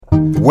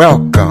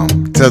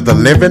Welcome to the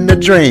Living the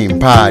Dream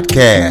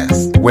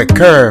podcast with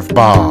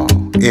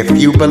Curveball. If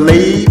you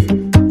believe,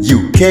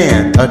 you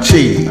can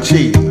achieve.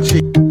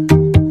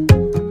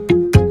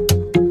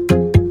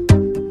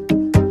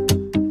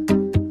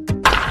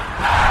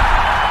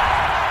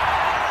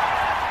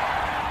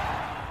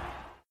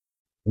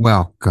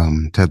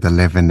 Welcome to the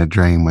Living the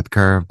Dream with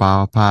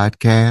Curveball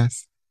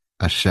podcast,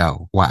 a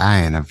show where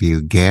I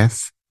interview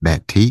guests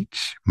that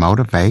teach,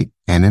 motivate,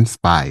 and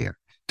inspire.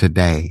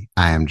 Today,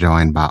 I am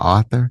joined by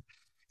author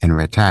and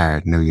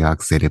retired New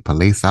York City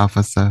police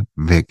officer,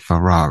 Vic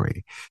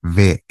Ferrari.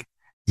 Vic,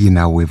 you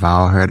know, we've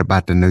all heard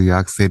about the New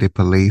York City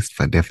police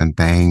for different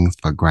things,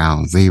 for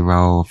Ground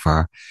Zero,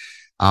 for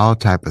all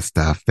type of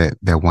stuff.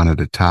 They're one of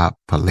the top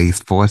police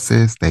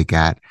forces. They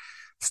got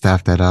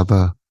stuff that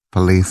other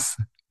police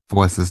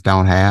forces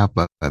don't have,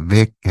 but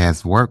Vic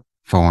has worked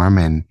for him,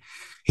 and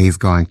he's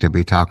going to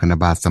be talking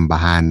about some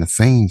behind the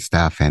scenes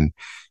stuff and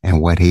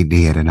what he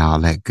did and all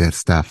that good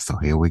stuff. So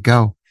here we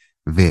go.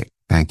 Vic,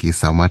 thank you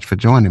so much for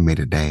joining me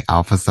today,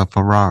 Officer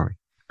Ferrari.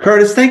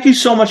 Curtis, thank you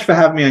so much for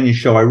having me on your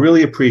show. I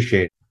really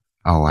appreciate it.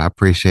 Oh, I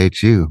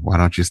appreciate you. Why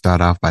don't you start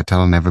off by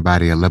telling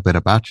everybody a little bit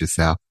about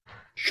yourself?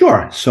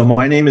 Sure. So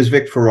my name is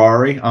Vic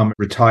Ferrari. I'm a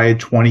retired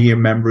 20-year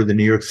member of the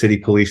New York City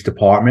Police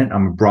Department.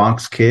 I'm a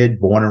Bronx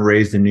kid, born and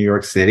raised in New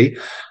York City.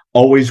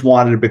 Always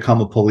wanted to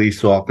become a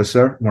police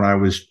officer. When I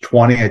was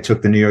 20, I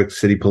took the New York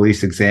City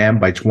police exam.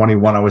 By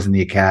 21, I was in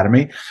the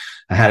academy.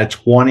 I had a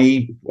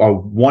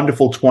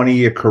wonderful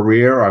 20-year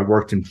career. I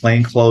worked in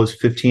plainclothes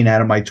 15 out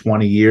of my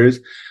 20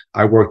 years.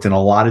 I worked in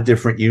a lot of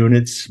different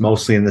units,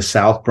 mostly in the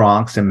South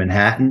Bronx and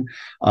Manhattan.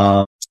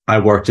 I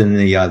worked in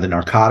the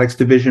narcotics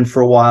division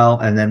for a while.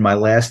 And then my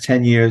last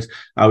 10 years,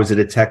 I was a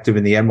detective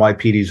in the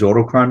NYPD's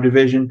auto crime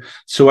division.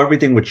 So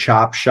everything with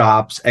chop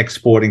shops,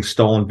 exporting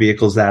stolen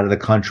vehicles out of the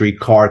country,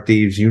 car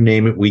thieves, you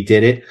name it, we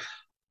did it.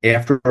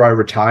 After I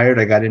retired,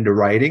 I got into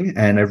writing,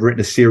 and I've written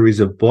a series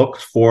of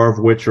books, 4 of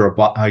which are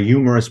a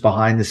humorous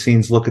behind the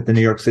scenes look at the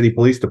New York City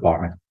Police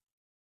Department.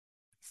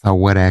 So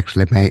what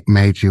actually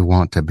made you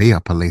want to be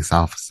a police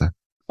officer?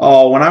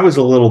 Oh, when I was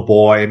a little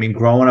boy, I mean,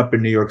 growing up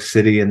in New York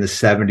City in the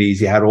 70s,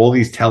 you had all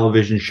these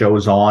television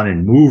shows on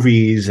and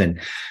movies.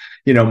 And,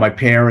 you know, my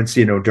parents,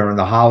 you know, during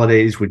the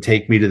holidays would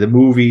take me to the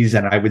movies,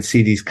 and I would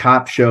see these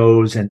cop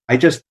shows. And I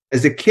just,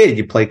 as a kid,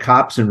 you play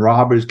cops and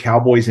robbers,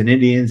 cowboys and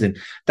Indians. And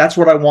that's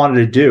what I wanted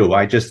to do.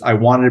 I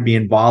wanted to be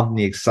involved in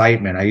the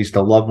excitement. I used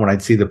to love when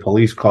I'd see the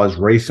police cars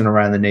racing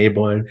around the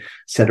neighborhood.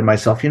 Said to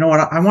myself, you know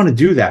what? I want to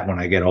do that when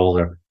I get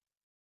older.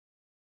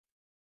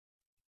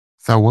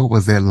 So what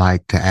was it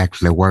like to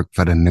actually work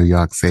for the New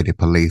York City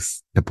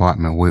Police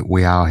Department?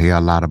 We all hear a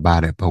lot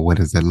about it, but what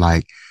is it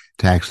like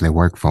to actually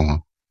work for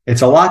them?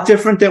 It's a lot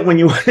different than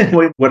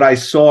what I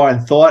saw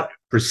and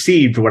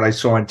perceived what I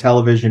saw on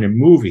television and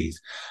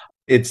movies.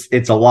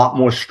 It's a lot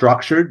more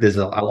structured. There's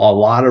a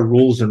lot of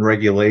rules and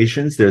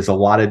regulations. There's a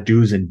lot of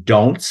do's and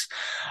don'ts.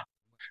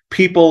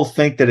 People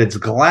think that it's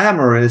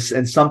glamorous,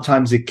 and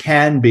sometimes it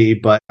can be,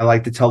 but I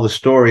like to tell the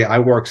story. I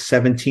worked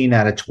 17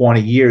 out of 20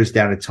 years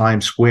down at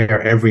Times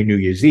Square every New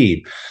Year's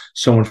Eve.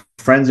 So when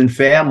friends and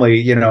family,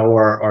 you know,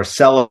 are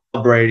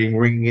celebrating,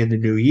 ringing in the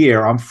new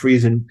year, I'm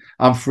freezing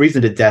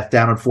to death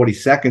down on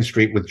 42nd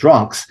Street with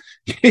drunks,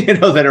 you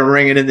know, that are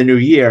ringing in the new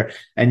year.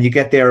 And you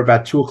get there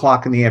about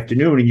 2:00 in the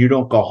afternoon, and you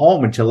don't go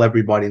home until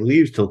everybody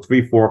leaves till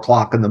 3-4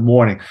 o'clock in the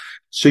morning.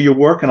 So you're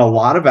working a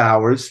lot of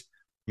hours.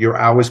 Your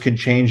hours can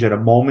change at a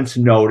moment's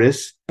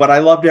notice, but I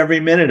loved every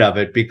minute of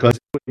it because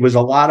it was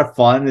a lot of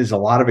fun. There's a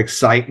lot of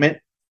excitement.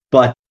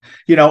 But,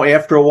 you know,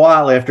 after a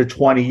while, after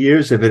 20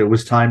 years of it, it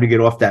was time to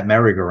get off that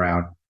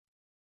merry-go-round.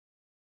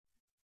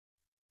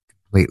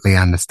 Completely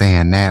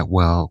understand that.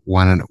 Well,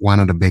 one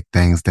of the big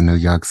things the New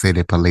York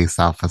City police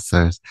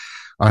officers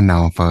are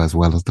known for, as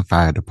well as the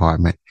fire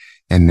department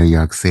in New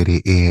York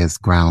City, is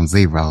Ground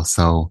Zero.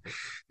 So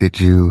did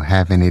you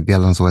have any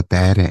dealings with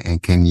that?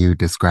 And can you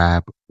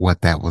describe what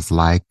that was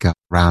like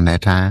around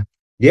that time?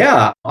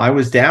 Yeah, I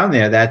was down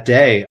there that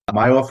day.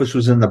 My office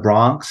was in the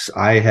Bronx.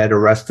 I had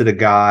arrested a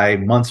guy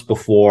months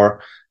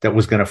before that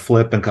was going to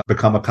flip and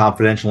become a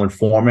confidential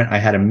informant. I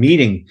had a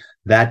meeting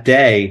that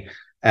day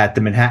at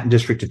the Manhattan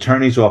District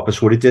Attorney's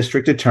office with a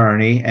district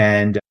attorney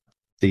and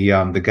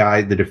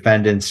the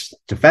defendant's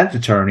defense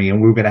attorney, and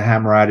we were going to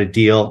hammer out a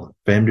deal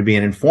for him to be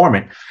an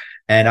informant.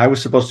 And I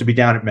was supposed to be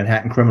down at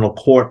Manhattan Criminal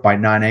Court by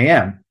 9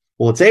 a.m.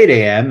 Well, it's 8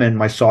 a.m. and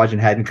my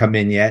sergeant hadn't come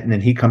in yet. And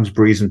then he comes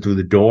breezing through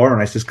the door, and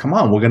I says, come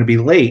on, we're going to be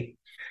late.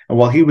 And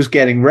while he was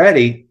getting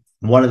ready,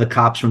 one of the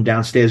cops from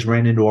downstairs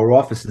ran into our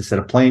office and said,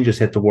 a plane just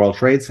hit the World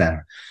Trade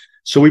Center.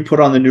 So we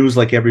put on the news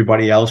like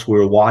everybody else. We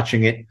were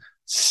watching it.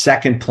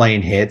 Second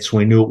plane hits.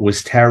 We knew it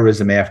was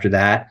terrorism after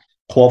that.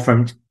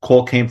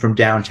 Call came from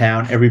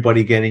downtown.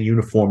 Everybody get in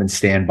uniform and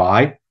stand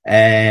by.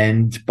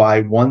 And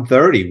by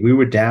 1:30, we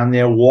were down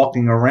there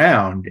walking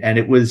around, and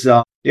it was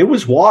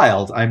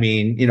wild. I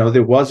mean, you know,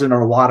 there wasn't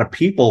a lot of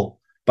people.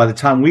 By the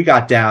time we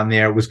got down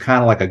there, it was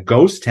kind of like a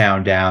ghost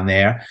town down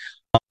there.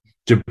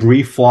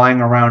 Debris flying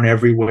around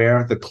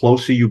everywhere. The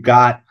closer you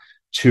got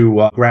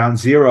to Ground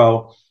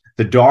Zero,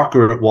 the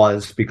darker it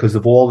was because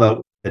of all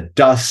the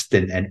dust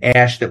and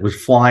ash that was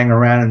flying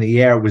around in the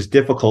air. It was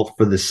difficult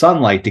for the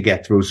sunlight to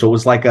get through. So it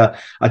was like a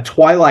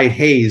twilight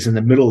haze in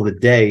the middle of the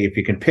day, if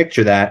you can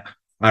picture that.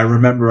 I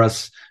remember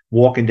us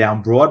walking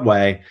down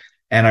Broadway,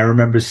 and I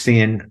remember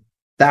seeing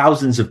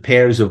thousands of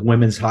pairs of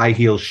women's high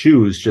heel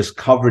shoes just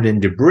covered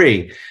in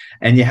debris.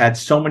 And you had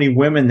so many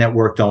women that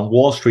worked on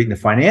Wall Street in the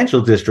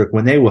financial district.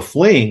 When they were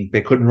fleeing,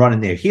 they couldn't run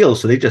in their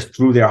heels. So they just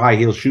threw their high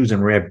heel shoes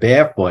and ran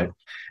barefoot.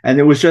 And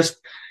it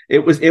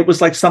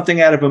was like something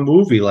out of a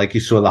movie. Like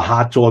you saw the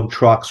hot dog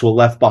trucks were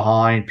left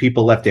behind.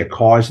 People left their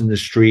cars in the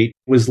street.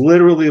 It was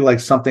literally like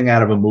something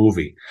out of a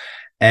movie.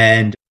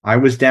 And I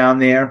was down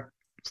there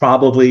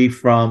probably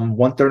from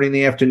 1:30 in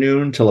the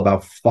afternoon till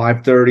about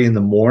 5:30 in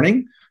the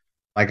morning.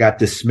 I got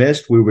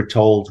dismissed. We were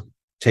told,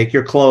 take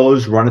your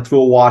clothes, run it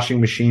through a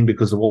washing machine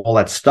because of all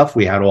that stuff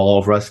we had all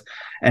over us,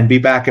 and be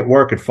back at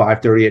work at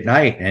 5:30 at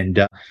night.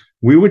 And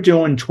we were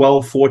doing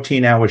 12,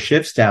 14-hour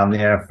shifts down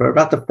there for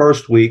about the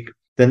first week.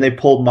 Then they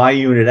pulled my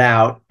unit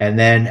out. And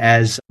then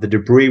as the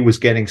debris was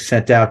getting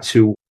sent out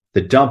to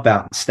the dump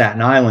out in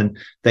Staten Island,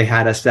 they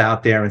had us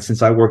out there. And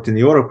since I worked in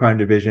the auto crime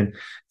division,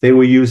 they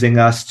were using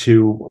us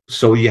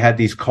so you had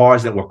these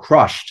cars that were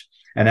crushed.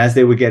 And as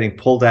they were getting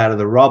pulled out of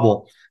the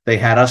rubble, they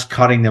had us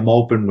cutting them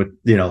open with,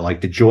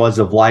 like the jaws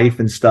of life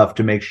and stuff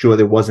to make sure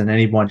there wasn't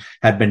anyone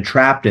had been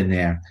trapped in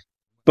there.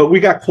 But we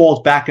got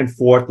calls back and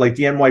forth. Like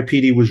the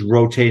NYPD was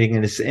rotating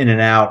in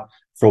and out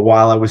for a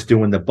while. I was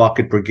doing the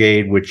bucket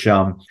brigade, which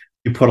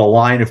you put a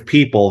line of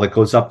people that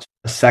goes up to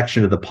a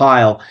section of the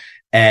pile,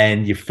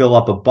 and you fill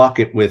up a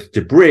bucket with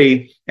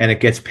debris, and it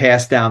gets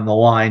passed down the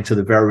line to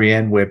the very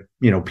end where,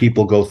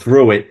 people go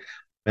through it.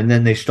 And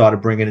then they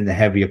started bringing in the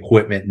heavy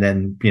equipment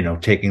and then,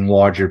 taking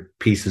larger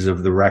pieces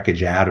of the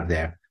wreckage out of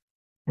there.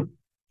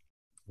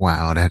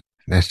 Wow,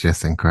 that's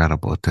just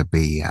incredible to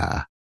be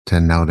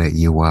to know that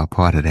you were a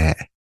part of that.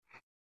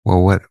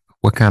 Well,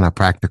 what kind of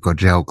practical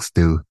jokes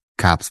do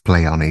cops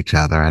play on each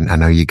other? And I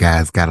know you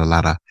guys got a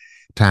lot of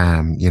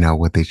time,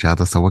 with each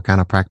other. So what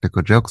kind of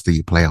practical jokes do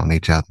you play on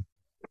each other?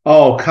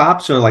 Oh,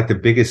 cops are like the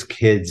biggest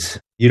kids.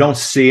 You don't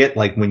see it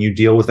like when you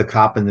deal with a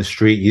cop in the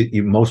street.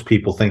 Most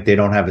people think they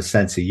don't have a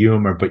sense of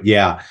humor, but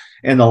yeah,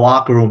 in the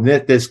locker room,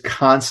 there's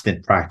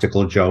constant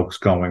practical jokes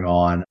going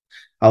on.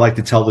 I like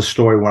to tell the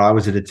story when I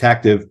was a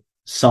detective.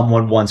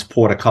 Someone once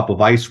poured a cup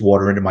of ice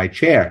water into my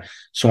chair.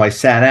 So I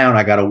sat down,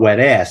 I got a wet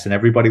ass, and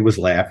everybody was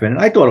laughing.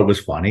 And I thought it was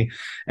funny.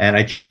 And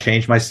I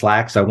changed my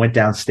slacks. I went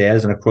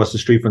downstairs, and across the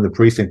street from the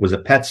precinct was a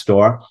pet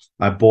store.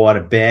 I bought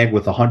a bag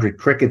with 100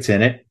 crickets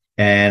in it.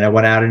 And I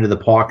went out into the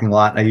parking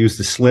lot, and I used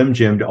the Slim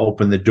Jim to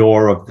open the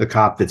door of the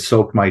cop that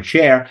soaked my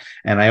chair.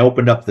 And I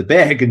opened up the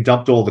bag and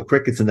dumped all the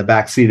crickets in the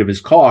back seat of his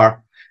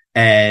car.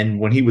 And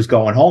when he was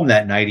going home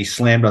that night, he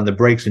slammed on the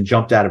brakes and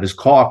jumped out of his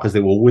car because they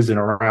were whizzing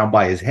around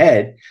by his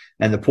head.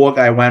 And the poor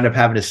guy wound up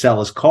having to sell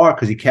his car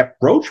because he kept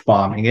roach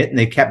bombing it, and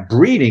they kept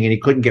breeding, and he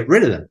couldn't get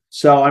rid of them.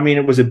 So,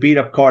 it was a beat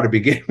up car to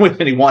begin with,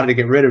 and he wanted to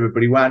get rid of it,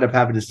 but he wound up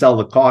having to sell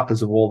the car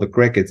because of all the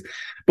crickets.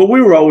 But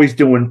we were always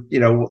doing,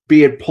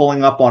 be it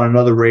pulling up on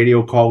another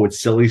radio call with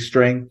silly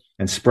string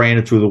and spraying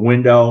it through the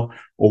window,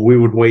 or we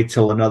would wait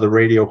till another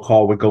radio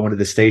call would go into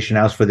the station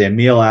house for their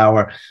meal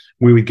hour.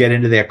 We would get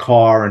into their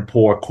car and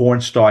pour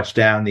cornstarch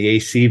down the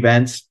AC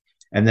vents,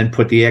 and then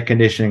put the air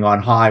conditioning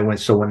on high.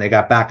 So when they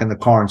got back in the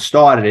car and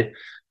started it,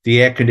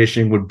 the air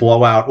conditioning would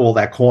blow out all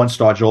that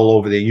cornstarch all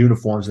over their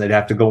uniforms, and they'd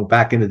have to go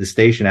back into the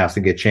station house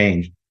and get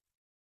changed.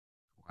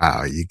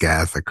 Wow, you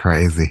guys are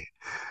crazy.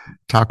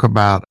 Talk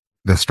about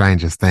the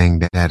strangest thing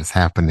that has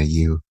happened to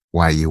you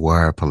while you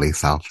were a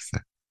police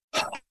officer.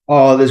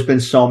 Oh, there's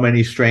been so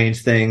many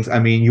strange things.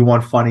 You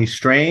want funny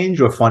strange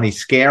or funny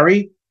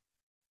scary?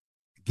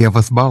 Give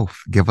us both.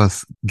 Give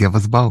us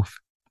both.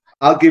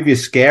 I'll give you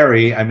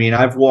scary.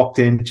 I've walked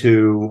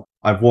into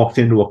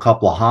a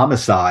couple of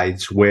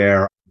homicides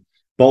where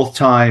both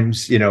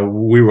times,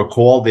 we were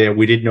called there.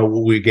 We didn't know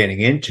what we were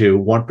getting into.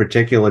 One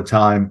particular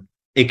time,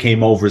 it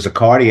came over as a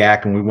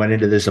cardiac, and we went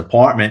into this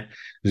apartment.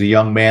 There was a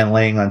young man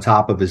laying on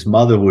top of his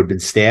mother who had been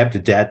stabbed to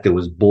death. There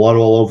was blood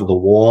all over the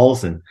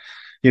walls. And,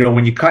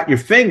 when you cut your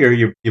finger,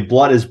 your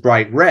blood is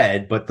bright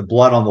red, but the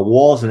blood on the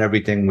walls and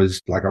everything was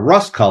like a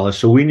rust color.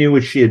 So we knew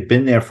she had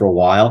been there for a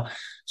while.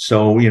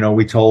 So,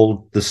 we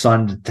told the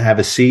son to have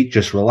a seat,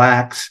 just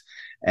relax.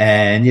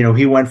 And,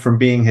 he went from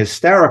being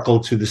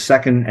hysterical to the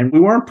second, and we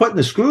weren't putting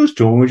the screws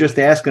to him. We were just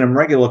asking him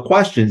regular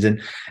questions.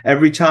 And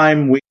every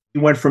time we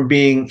went from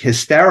being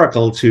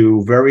hysterical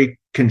to very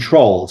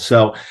controlled.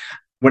 So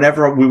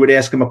whenever we would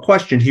ask him a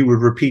question, he would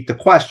repeat the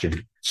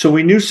question. So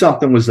we knew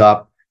something was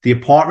up. The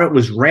apartment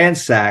was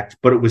ransacked,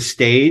 but it was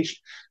staged.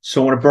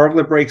 So when a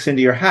burglar breaks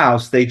into your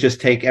house, they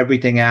just take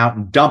everything out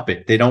and dump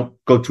it. They don't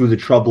go through the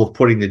trouble of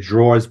putting the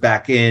drawers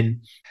back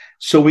in.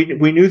 So we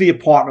knew the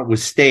apartment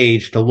was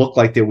staged to look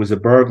like there was a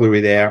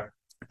burglary there.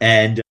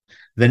 And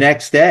the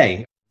next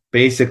day,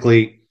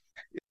 basically,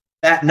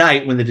 that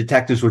night when the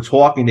detectives were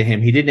talking to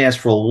him, he didn't ask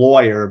for a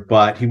lawyer,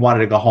 but he wanted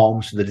to go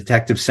home. So the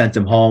detectives sent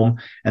him home.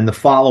 And the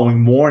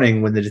following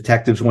morning, when the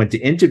detectives went to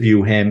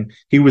interview him,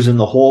 he was in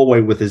the hallway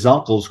with his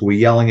uncles who were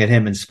yelling at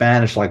him in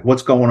Spanish, like,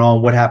 what's going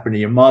on? What happened to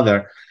your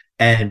mother?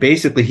 And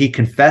basically he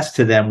confessed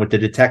to them with the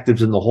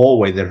detectives in the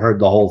hallway that heard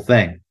the whole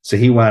thing. So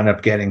he wound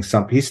up getting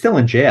he's still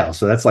in jail.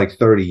 So that's like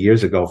 30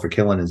 years ago for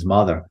killing his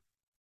mother.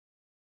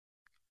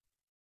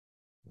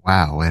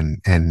 Wow.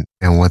 And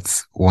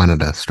what's one of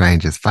the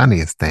strangest,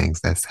 funniest things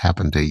that's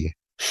happened to you?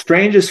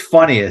 Strangest,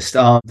 funniest.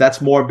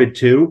 That's morbid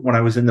too. When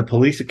I was in the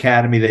police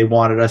academy, they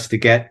wanted us to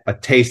get a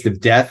taste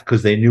of death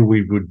because they knew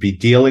we would be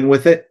dealing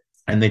with it.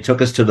 And they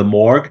took us to the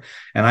morgue.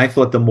 And I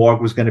thought the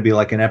morgue was going to be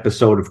like an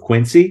episode of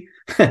Quincy.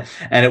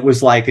 And it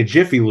was like a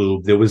Jiffy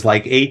Lube. There was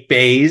like 8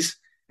 bays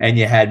and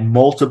you had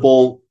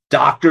multiple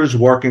doctors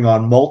working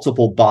on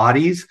multiple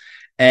bodies.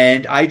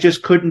 And I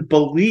just couldn't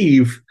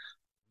believe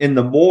in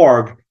the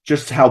morgue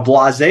just how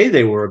blasé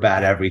they were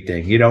about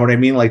everything. You know what I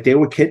mean? Like they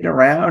were kidding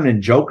around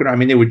and joking. I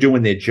mean, they were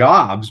doing their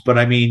jobs, but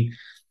I mean,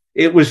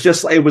 it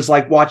was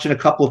like watching a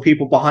couple of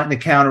people behind the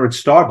counter at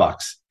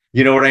Starbucks.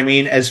 You know what I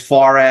mean? As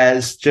far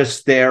as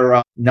just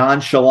their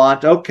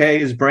nonchalant, okay,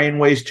 his brain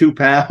weighs 2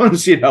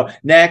 pounds,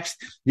 next,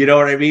 you know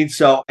what I mean?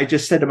 So I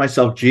just said to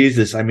myself,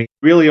 Jesus, I mean,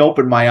 really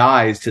opened my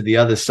eyes to the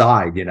other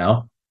side,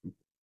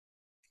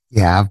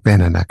 Yeah, I've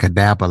been in a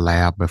cadaver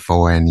lab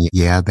before, and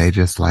yeah, they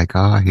just like,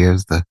 oh,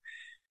 here's the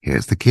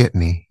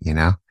kidney,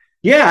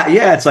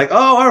 Yeah. It's like,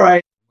 oh, all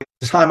right.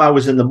 The time I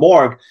was in the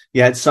morgue,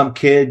 you had some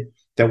kid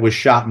that was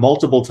shot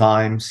multiple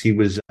times. He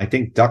was, I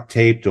think, duct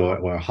taped or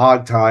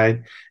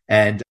hogtied.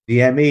 And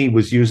the ME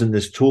was using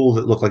this tool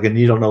that looked like a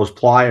needle nose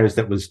pliers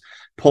that was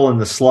pulling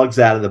the slugs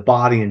out of the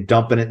body and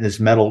dumping it in this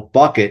metal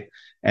bucket.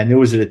 And there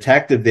was a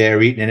detective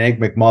there eating an Egg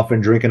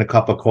McMuffin, drinking a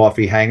cup of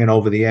coffee, hanging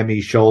over the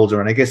ME's shoulder.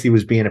 And I guess he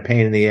was being a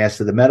pain in the ass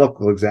to the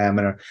medical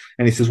examiner.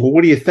 And he says, well,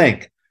 what do you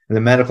think? And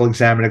the medical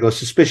examiner goes,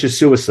 suspicious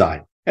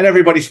suicide. And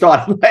everybody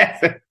started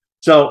laughing.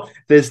 So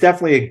there's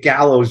definitely a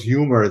gallows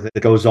humor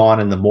that goes on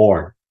in the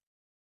morgue.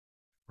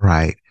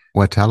 Right.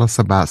 Well, tell us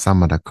about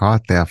some of the car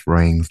theft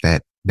rings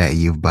that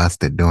you've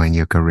busted during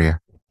your career.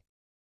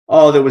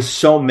 Oh, there was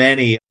so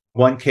many.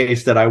 One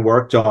case that I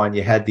worked on,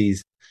 you had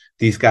these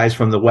guys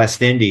from the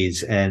West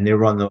Indies, and they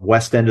were on the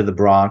west end of the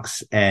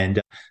Bronx,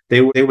 and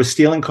they were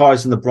stealing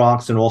cars in the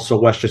Bronx and also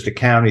Westchester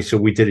County. So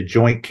we did a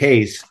joint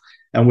case.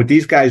 And what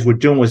these guys were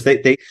doing was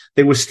they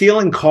were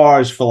stealing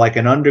cars for like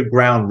an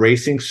underground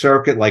racing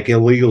circuit, like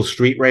illegal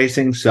street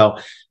racing. So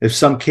if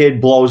some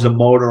kid blows a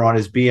motor on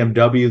his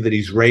BMW that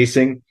he's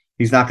racing,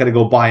 he's not going to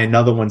go buy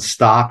another one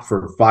stock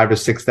for $5,000 or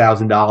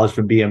 $6,000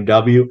 from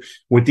BMW.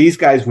 What these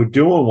guys were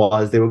doing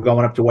was they were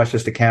going up to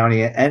Westchester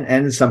County and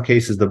in some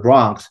cases the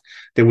Bronx.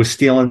 They were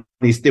stealing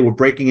these. They were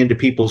breaking into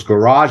people's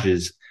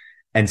garages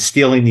and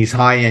stealing these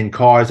high-end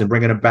cars and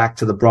bringing them back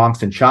to the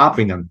Bronx and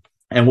chopping them.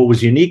 And what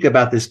was unique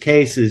about this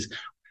case is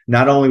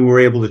not only were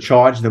we able to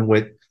charge them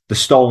with the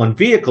stolen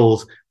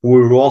vehicles, we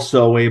were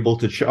also able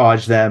to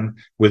charge them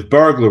with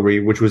burglary,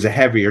 which was a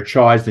heavier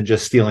charge than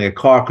just stealing a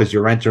car because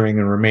you're entering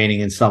and remaining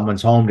in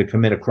someone's home to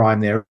commit a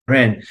crime they're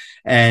in.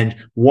 And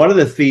one of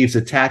the thieves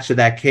attached to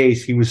that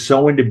case, he was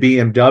so into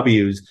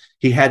BMWs,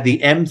 he had the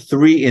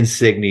M3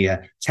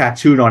 insignia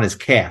tattooed on his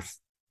calf,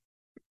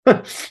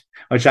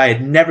 which I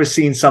had never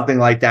seen something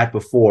like that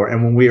before.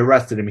 And when we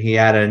arrested him, he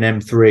had an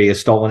M3, a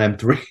stolen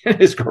M3 in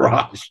his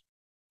garage.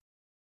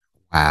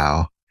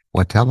 Wow.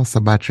 Well, tell us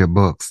about your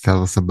books.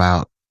 Tell us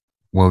about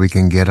where we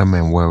can get them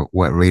and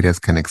what readers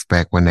can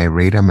expect when they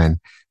read them and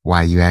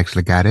why you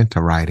actually got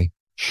into writing.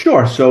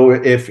 Sure. So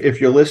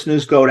if your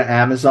listeners go to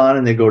Amazon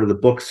and they go to the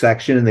book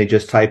section and they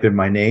just type in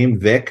my name,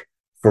 Vic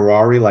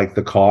Ferrari, like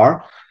the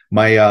car,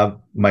 my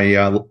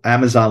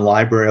Amazon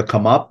library will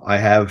come up. I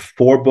have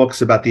 4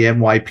 books about the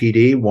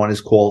NYPD. One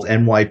is called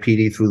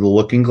NYPD Through the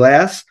Looking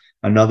Glass.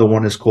 Another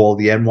one is called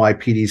The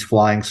NYPD's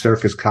Flying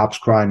Circus, Cops,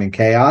 Crime, and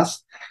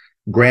Chaos.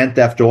 Grand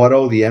Theft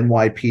Auto, the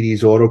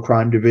NYPD's Auto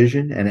Crime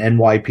Division, and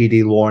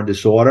NYPD Law and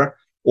Disorder.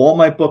 All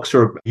my books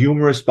are a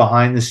humorous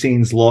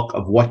behind-the-scenes look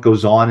of what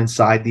goes on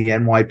inside the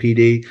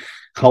NYPD,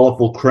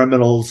 colorful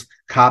criminals,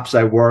 cops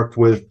I worked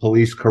with,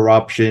 police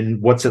corruption,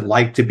 what's it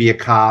like to be a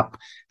cop,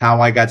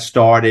 how I got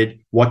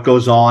started, what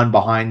goes on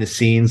behind the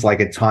scenes,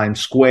 like at Times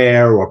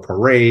Square or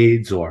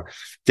parades or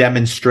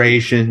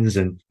demonstrations,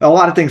 and a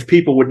lot of things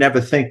people would never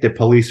think that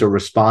police are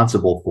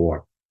responsible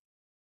for.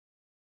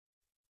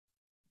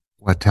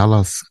 Well, tell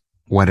us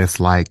what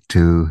it's like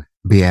to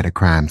be at a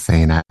crime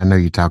scene. I know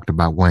you talked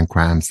about one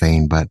crime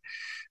scene, but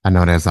I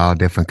know there's all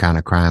different kind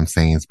of crime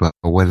scenes, but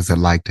what is it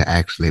like to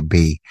actually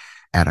be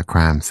at a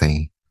crime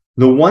scene?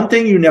 The one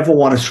thing you never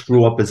want to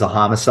screw up is a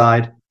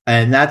homicide.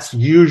 And that's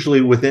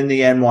usually within the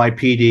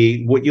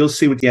NYPD. What you'll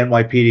see with the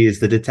NYPD is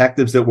the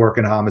detectives that work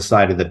in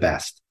homicide are the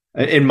best,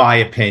 in my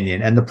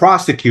opinion. And the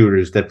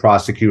prosecutors that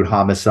prosecute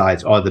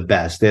homicides are the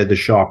best. They're the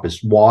sharpest.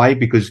 Why?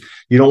 Because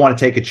you don't want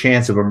to take a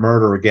chance of a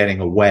murderer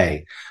getting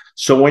away.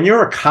 So when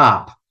you're a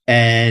cop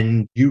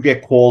and you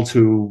get called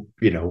to,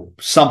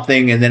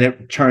 something, and then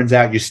it turns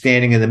out you're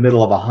standing in the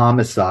middle of a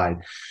homicide.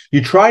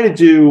 You try to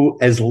do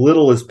as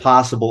little as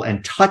possible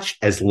and touch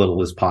as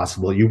little as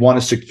possible. You want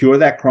to secure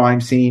that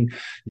crime scene.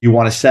 You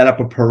want to set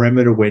up a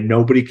perimeter where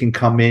nobody can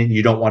come in.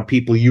 You don't want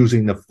people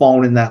using the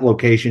phone in that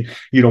location.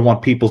 You don't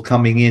want people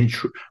coming in,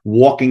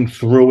 walking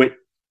through it,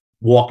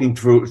 walking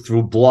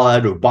through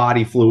blood or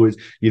body fluids.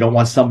 You don't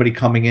want somebody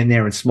coming in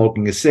there and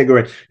smoking a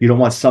cigarette. You don't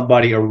want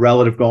a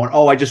relative going,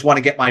 oh, I just want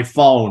to get my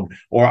phone,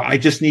 or I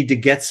just need to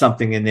get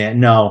something in there.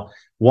 No.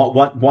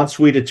 Once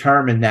we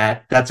determine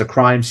that that's a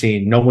crime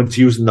scene, no one's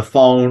using the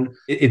phone.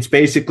 It's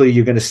basically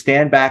you're going to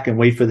stand back and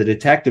wait for the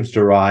detectives to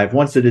arrive.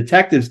 Once the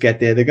detectives get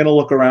there, they're going to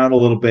look around a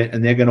little bit,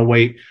 and they're going to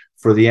wait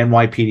for the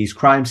NYPD's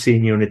crime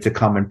scene unit to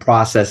come and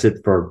process it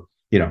for,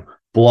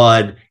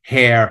 blood,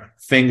 hair,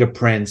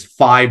 fingerprints,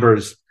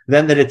 fibers.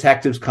 Then the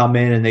detectives come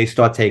in and they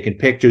start taking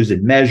pictures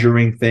and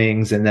measuring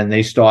things, and then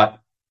they start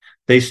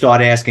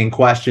asking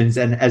questions.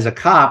 And as a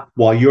cop,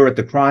 while you're at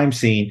the crime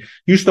scene,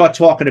 you start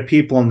talking to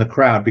people in the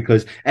crowd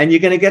and you're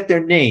going to get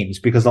their names,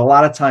 because a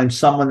lot of times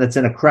someone that's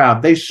in a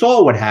crowd, they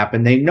saw what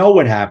happened, they know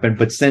what happened,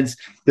 but since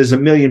there's a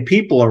million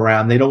people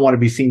around, they don't want to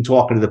be seen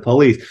talking to the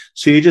police.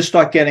 So you just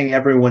start getting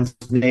everyone's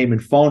name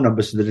and phone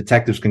number so the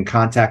detectives can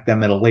contact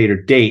them at a later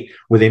date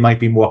where they might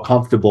be more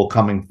comfortable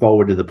coming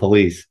forward to the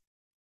police.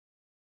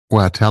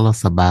 Well, tell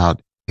us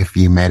about if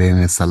you met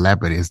any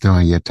celebrities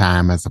during your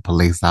time as a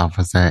police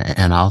officer,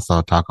 and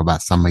also talk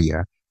about some of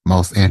your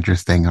most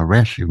interesting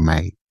arrests you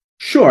made.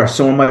 Sure.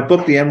 So in my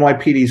book, The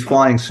NYPD's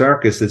Flying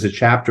Circus, there's a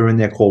chapter in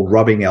there called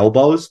Rubbing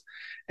Elbows.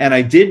 And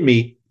I did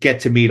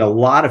get to meet a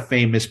lot of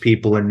famous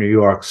people in New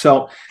York.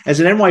 So as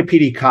an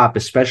NYPD cop,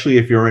 especially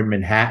if you're in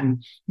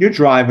Manhattan, you're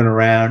driving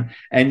around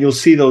and you'll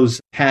see those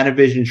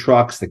Panavision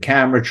trucks, the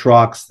camera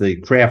trucks, the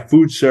craft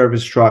food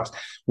service trucks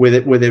where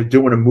they're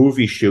doing a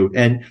movie shoot.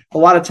 And a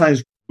lot of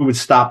times we would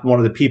stop one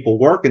of the people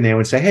working there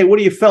and say, hey, what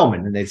are you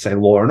filming? And they'd say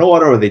Law and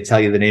Order, or they'd tell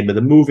you the name of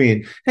the movie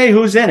and, hey,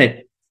 who's in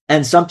it?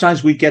 And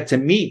sometimes we get to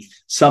meet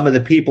some of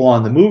the people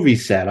on the movie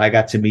set. I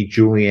got to meet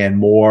Julianne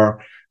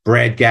Moore,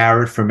 Brad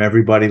Garrett from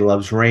Everybody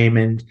Loves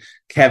Raymond,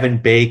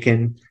 Kevin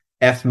Bacon,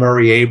 F.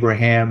 Murray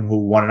Abraham, who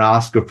won an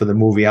Oscar for the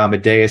movie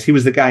Amadeus. He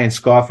was the guy in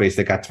Scarface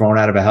that got thrown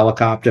out of a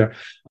helicopter.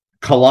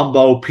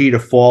 Columbo, Peter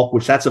Falk,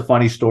 which that's a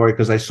funny story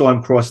because I saw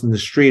him crossing the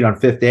street on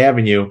Fifth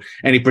Avenue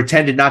and he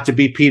pretended not to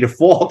be Peter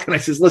Falk. And I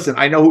says, listen,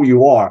 I know who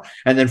you are.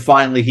 And then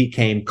finally he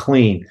came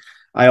clean.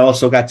 I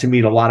also got to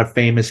meet a lot of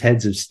famous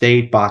heads of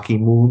state, Ban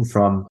Ki-moon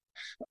from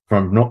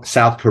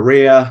South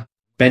Korea,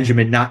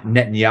 Benjamin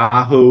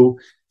Netanyahu.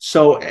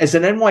 So as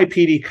an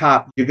NYPD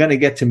cop, you're going to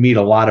get to meet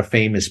a lot of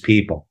famous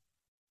people.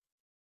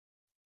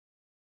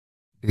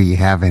 Do you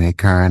have any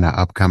current or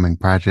upcoming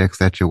projects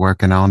that you're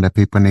working on that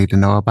people need to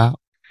know about?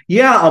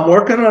 Yeah, I'm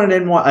working on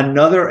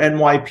another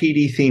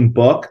NYPD themed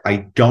book. I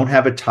don't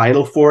have a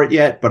title for it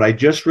yet, but I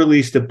just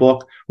released a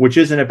book which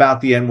isn't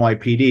about the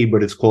NYPD,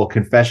 but it's called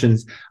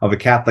Confessions of a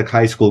Catholic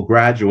High School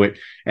Graduate.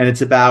 And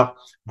it's about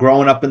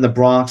growing up in the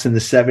Bronx in the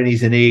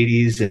 70s and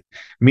 80s and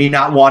me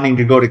not wanting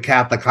to go to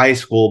Catholic high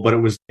school, but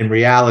in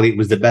reality, it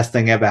was the best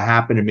thing ever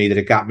happened to me, that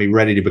it got me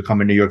ready to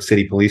become a New York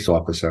City police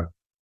officer.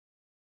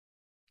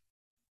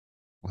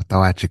 Well,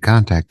 throw out your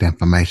contact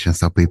information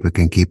so people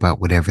can keep up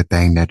with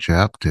everything that you're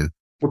up to.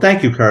 Well,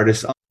 thank you,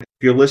 Curtis. If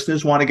your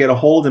listeners want to get a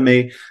hold of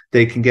me,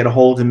 they can get a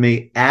hold of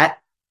me at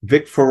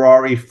Vic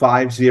Ferrari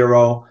 50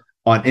 on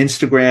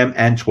Instagram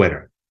and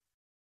Twitter.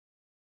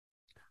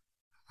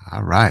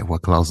 All right. We'll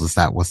close us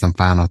out with some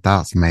final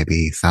thoughts.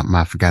 Maybe something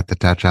I forgot to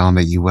touch on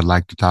that you would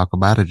like to talk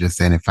about, or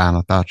just any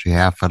final thoughts you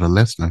have for the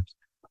listeners.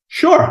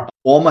 Sure.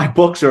 All my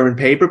books are in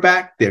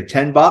paperback. They're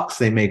 $10.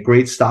 They make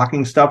great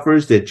stocking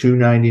stuffers. They're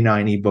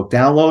 $2.99 ebook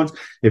downloads.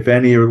 If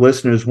any of your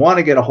listeners want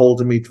to get a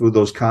hold of me through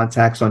those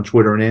contacts on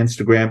Twitter and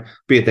Instagram,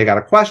 be it they got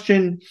a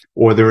question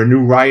or they're a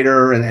new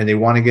writer and they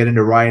want to get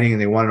into writing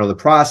and they want to know the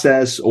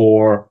process,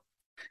 or,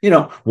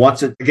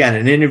 wants it again,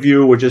 an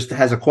interview or just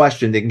has a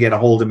question, they can get a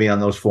hold of me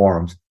on those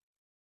forums.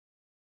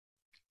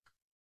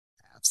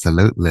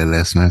 Absolutely,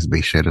 listeners.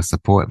 Be sure to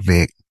support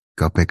Vic.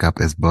 Go pick up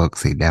his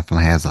books. He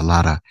definitely has a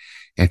lot of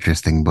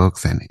interesting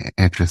books and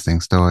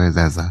interesting stories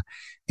as a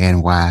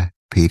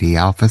NYPD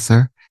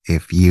officer.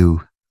 If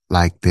you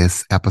like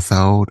this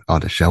episode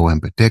or the show in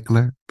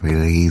particular,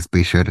 please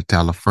be sure to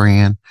tell a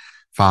friend,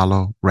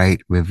 follow,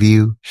 rate,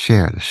 review,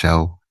 share the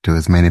show to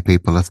as many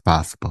people as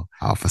possible.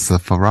 Officer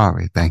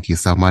Ferrari, thank you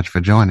so much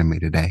for joining me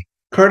today.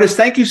 Curtis,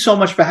 thank you so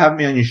much for having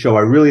me on your show.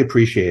 I really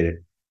appreciate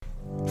it.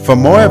 For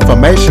more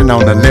information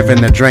on the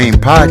Living the Dream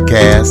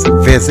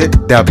podcast, visit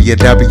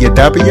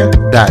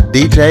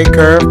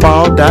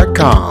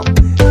www.djcurveball.com.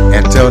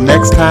 Until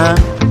next time,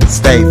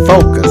 stay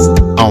focused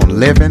on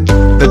living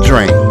the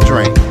dream.